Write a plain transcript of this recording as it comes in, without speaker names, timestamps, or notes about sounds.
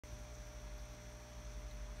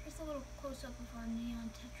a little close-up of our neon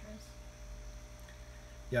tetras.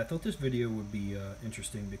 Yeah, I thought this video would be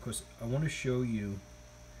interesting because I want to show you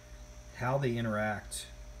how they interact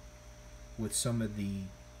with some of the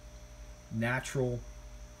natural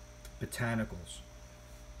botanicals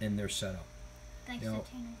in their setup. Thanks to Tanner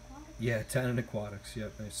Aquatics. Yeah, Tanner Aquatics.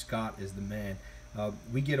 Yep, Scott is the man.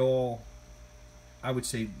 We get all, I would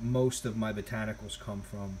say, most of my botanicals come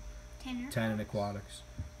from Tanner Aquatics.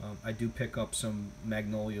 I do pick up some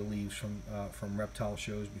magnolia leaves from reptile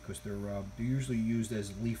shows because they're usually used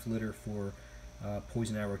as leaf litter for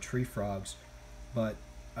poison arrow tree frogs. But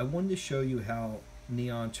I wanted to show you how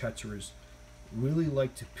neon tetras really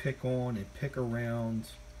like to pick on and pick around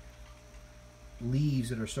leaves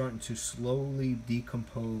that are starting to slowly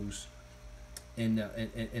decompose in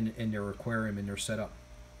their aquarium, in their setup.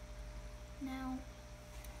 Now,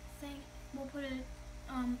 we'll put a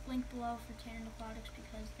link below for Tanner Aquatics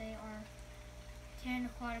because Tanner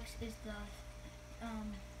Aquatics is the,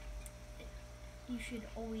 you should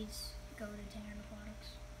always go to Tanner Aquatics.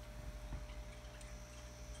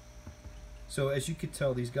 So as you could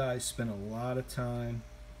tell, these guys spend a lot of time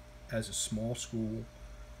as a small school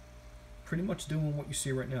pretty much doing what you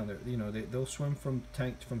see right now. They'll swim from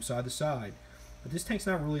side to side, but this tank's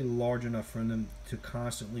not really large enough for them to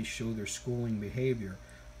constantly show their schooling behavior.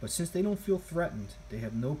 But since they don't feel threatened, they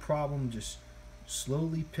have no problem just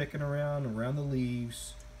slowly picking around the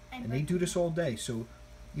leaves, and they do this all day. So,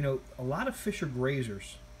 a lot of fish are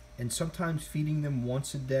grazers, and sometimes feeding them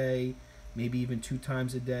once a day, maybe even 2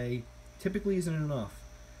 times a day, typically isn't enough.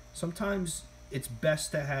 Sometimes it's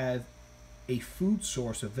best to have a food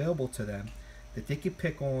source available to them that they can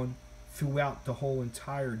pick on throughout the whole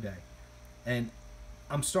entire day. And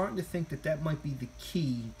I'm starting to think that might be the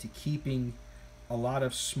key to keeping a lot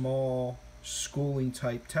of small schooling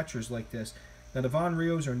type tetras like this. Now the Von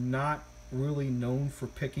Rios are not really known for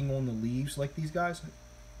picking on the leaves like these guys.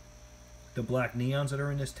 The black neons that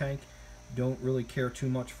are in this tank don't really care too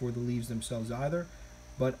much for the leaves themselves either.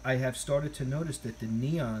 But I have started to notice that the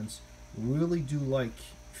neons really do like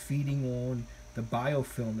feeding on the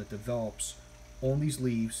biofilm that develops on these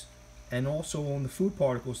leaves, and also on the food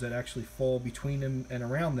particles that actually fall between them and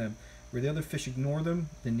around them. Where the other fish ignore them,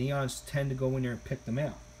 the neons tend to go in there and pick them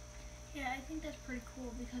out. Yeah, I think that's pretty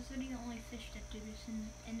cool because they're the only fish that do this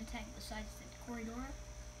in the tank besides the Corridora.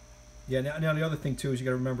 Yeah, now the other thing too is you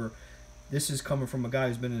got to remember, this is coming from a guy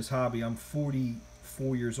who's been in this hobby. I'm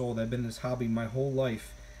 44 years old. I've been in this hobby my whole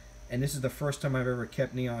life, and this is the first time I've ever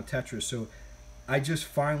kept neon tetras. So I just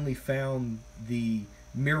finally found the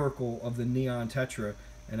miracle of the neon tetra,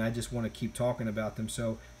 and I just want to keep talking about them.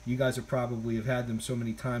 So you guys have probably had them so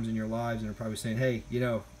many times in your lives and are probably saying, hey,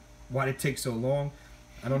 why did it take so long?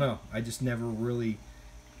 I don't know. I just never really,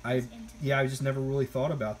 I just never really thought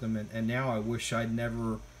about them, and now I wish I'd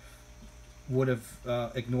never would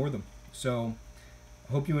have ignored them. So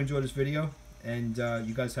I hope you enjoyed this video, and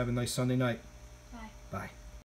you guys have a nice Sunday night. Bye. Bye.